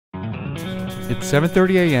It's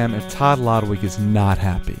 7:30 a.m. and Todd Lodwick is not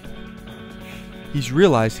happy. He's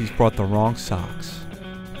realized he's brought the wrong socks.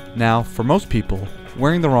 Now, for most people,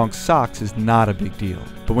 wearing the wrong socks is not a big deal.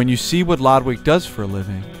 But when you see what Lodwick does for a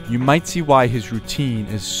living, you might see why his routine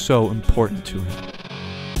is so important to him.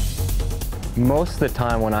 Most of the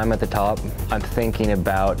time when I'm at the top, I'm thinking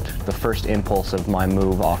about the first impulse of my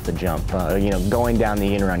move off the jump. Going down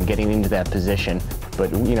the in run, getting into that position. But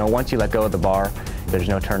once you let go of the bar, there's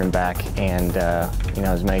no turning back. And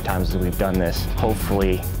as many times as we've done this,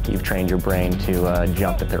 hopefully you've trained your brain to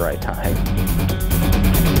jump at the right time.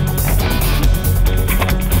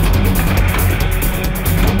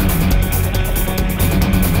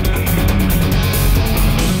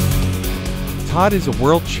 Todd is a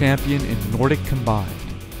world champion in Nordic-combined,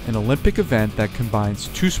 an Olympic event that combines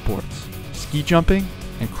two sports, ski jumping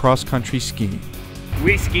and cross-country skiing.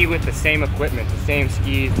 We ski with the same equipment, the same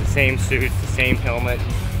skis, the same suits, the same helmet,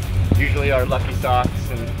 usually our lucky socks,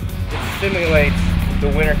 and it simulates the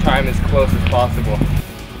winter time as close as possible.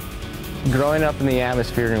 Growing up in the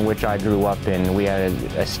atmosphere in which I grew up in, we had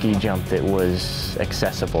a ski jump that was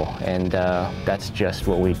accessible, and that's just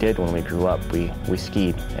what we did when we grew up. We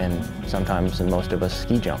skied, and sometimes, and most of us,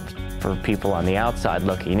 ski jumped. For people on the outside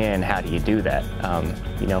looking in, how do you do that?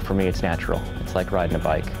 For me, it's natural. It's like riding a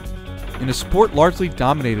bike. In a sport largely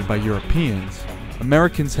dominated by Europeans,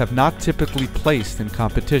 Americans have not typically placed in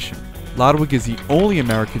competition. Lodwick is the only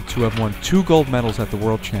American to have won 2 gold medals at the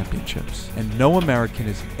World Championships, and no American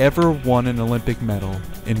has ever won an Olympic medal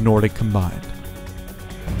in Nordic-combined.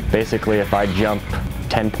 Basically, if I jump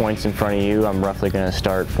 10 points in front of you, I'm roughly going to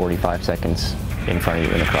start 45 seconds in front of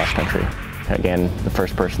you in the cross country. Again, the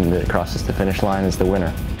first person that crosses the finish line is the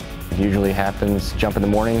winner. It usually happens, jump in the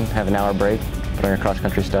morning, have an hour break, put on your cross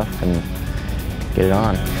country stuff, and get it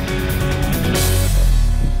on.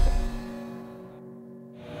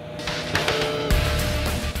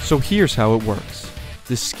 So here's how it works.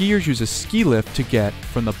 The skiers use a ski lift to get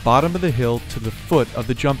from the bottom of the hill to the foot of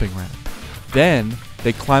the jumping ramp. Then,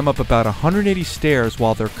 they climb up about 180 stairs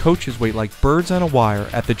while their coaches wait like birds on a wire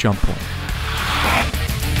at the jump point.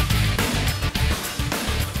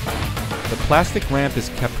 The plastic ramp is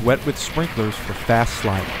kept wet with sprinklers for fast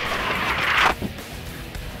sliding.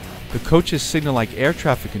 The coaches signal like air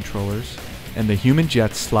traffic controllers, and the human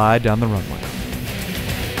jets slide down the runway.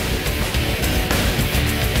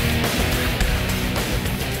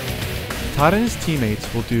 Todd and his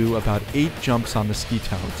teammates will do about 8 jumps on the ski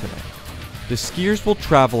tower today. The skiers will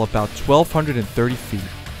travel about 1,230 feet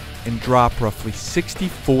and drop roughly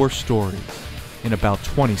 64 stories in about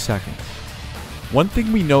 20 seconds. One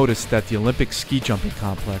thing we noticed at the Olympic ski jumping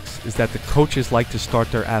complex is that the coaches like to start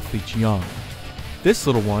their athletes young. This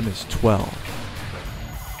little one is 12.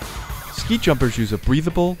 Ski jumpers use a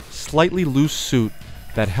breathable, slightly loose suit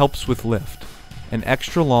that helps with lift, and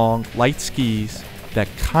extra long, light skis that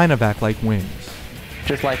kind of act like wings.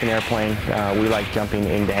 Just like an airplane, we like jumping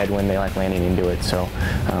into headwind, they like landing into it, so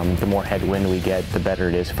the more headwind we get, the better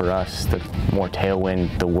it is for us. The more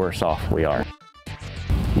tailwind, the worse off we are.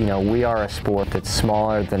 We are a sport that's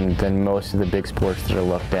smaller than most of the big sports that are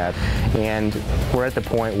looked at, and we're at the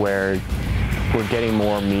point where we're getting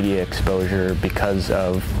more media exposure because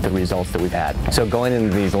of the results that we've had. So going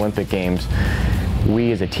into these Olympic Games,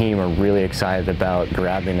 we as a team are really excited about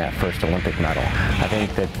grabbing that first Olympic medal. I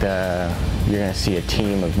think that you're going to see a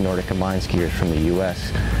team of Nordic-combined skiers from the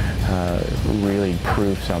U.S. Really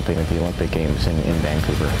prove something at the Olympic Games in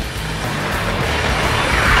Vancouver.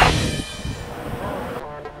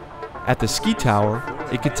 At the ski tower,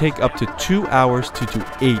 it could take up to 2 hours to do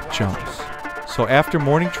 8 jumps. So after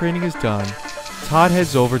morning training is done, Todd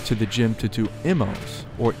heads over to the gym to do IMOs,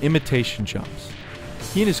 or imitation jumps.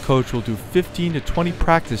 He and his coach will do 15 to 20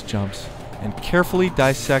 practice jumps and carefully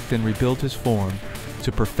dissect and rebuild his form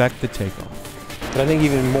to perfect the takeoff. But I think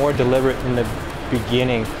even more deliberate in the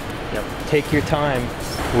beginning. Take your time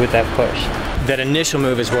with that push. That initial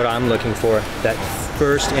move is what I'm looking for, that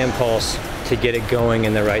first impulse to get it going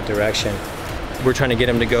in the right direction. We're trying to get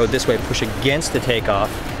him to go this way, push against the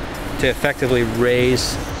takeoff to effectively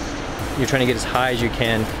raise. You're trying to get as high as you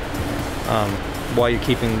can while you're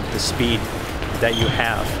keeping the speed that you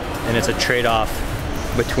have, and it's a trade-off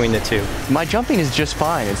between the two. My jumping is just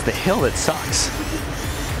fine, it's the hill that sucks.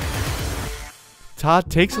 Todd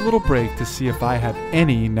takes a little break to see if I have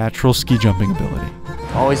any natural ski jumping ability.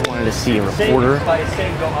 Always wanted to see a reporter If I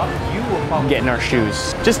say go up, you will probably get in our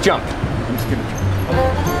shoes. Just jump. I'm just gonna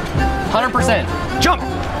jump. 100%. Jump!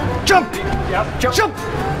 Jump! Yep. Jump! Jump!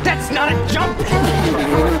 That's not a jump!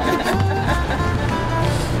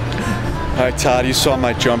 All right, Todd, you saw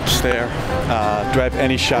my jumps there. Do I have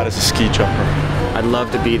any shot as a ski jumper? I'd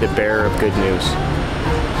love to be the bearer of good news,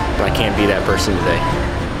 but I can't be that person today.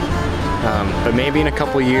 But maybe in a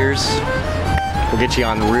couple years, we'll get you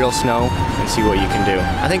on real snow and see what you can do.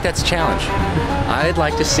 I think that's a challenge. I'd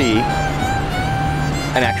like to see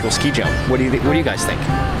an actual ski jump. What do you guys think?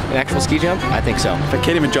 An actual ski jump? I think so. I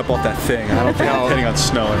can't even jump off that thing. I don't think I'm hitting on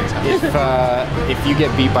snow anytime. If you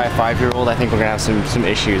get beat by a 5-year-old, I think we're gonna have some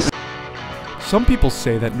issues. Some people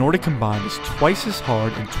say that Nordic-combined is twice as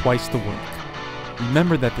hard and twice the work.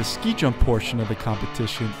 Remember that the ski jump portion of the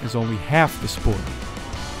competition is only half the sport.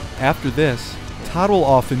 After this, Todd will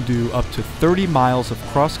often do up to 30 miles of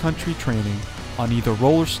cross-country training on either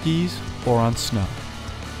roller skis or on snow.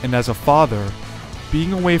 And as a father,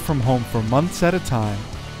 being away from home for months at a time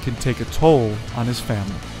can take a toll on his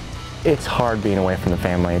family. It's hard being away from the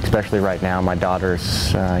family, especially right now. My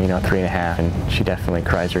daughter's 3.5, and she definitely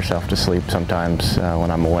cries herself to sleep sometimes when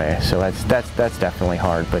I'm away. So that's definitely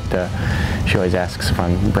hard. But she always asks if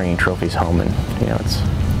I'm bringing trophies home, and it's.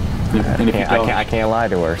 And if you don't, I can't lie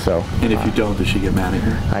to her. So. And if you don't, does she get mad at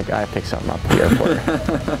you? I pick something up at the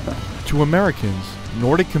airport. To Americans,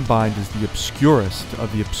 Nordic-combined is the obscurest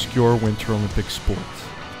of the obscure Winter Olympic sports.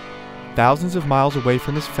 Thousands of miles away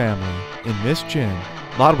from his family, in this gym,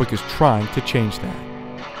 Lodwick is trying to change that.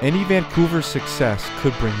 Any Vancouver success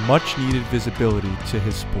could bring much needed visibility to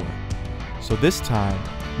his sport. So this time,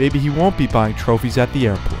 maybe he won't be buying trophies at the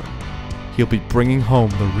airport. He'll be bringing home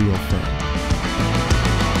the real thing.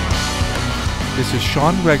 This is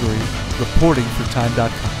Sean Gregory reporting for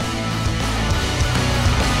Time.com.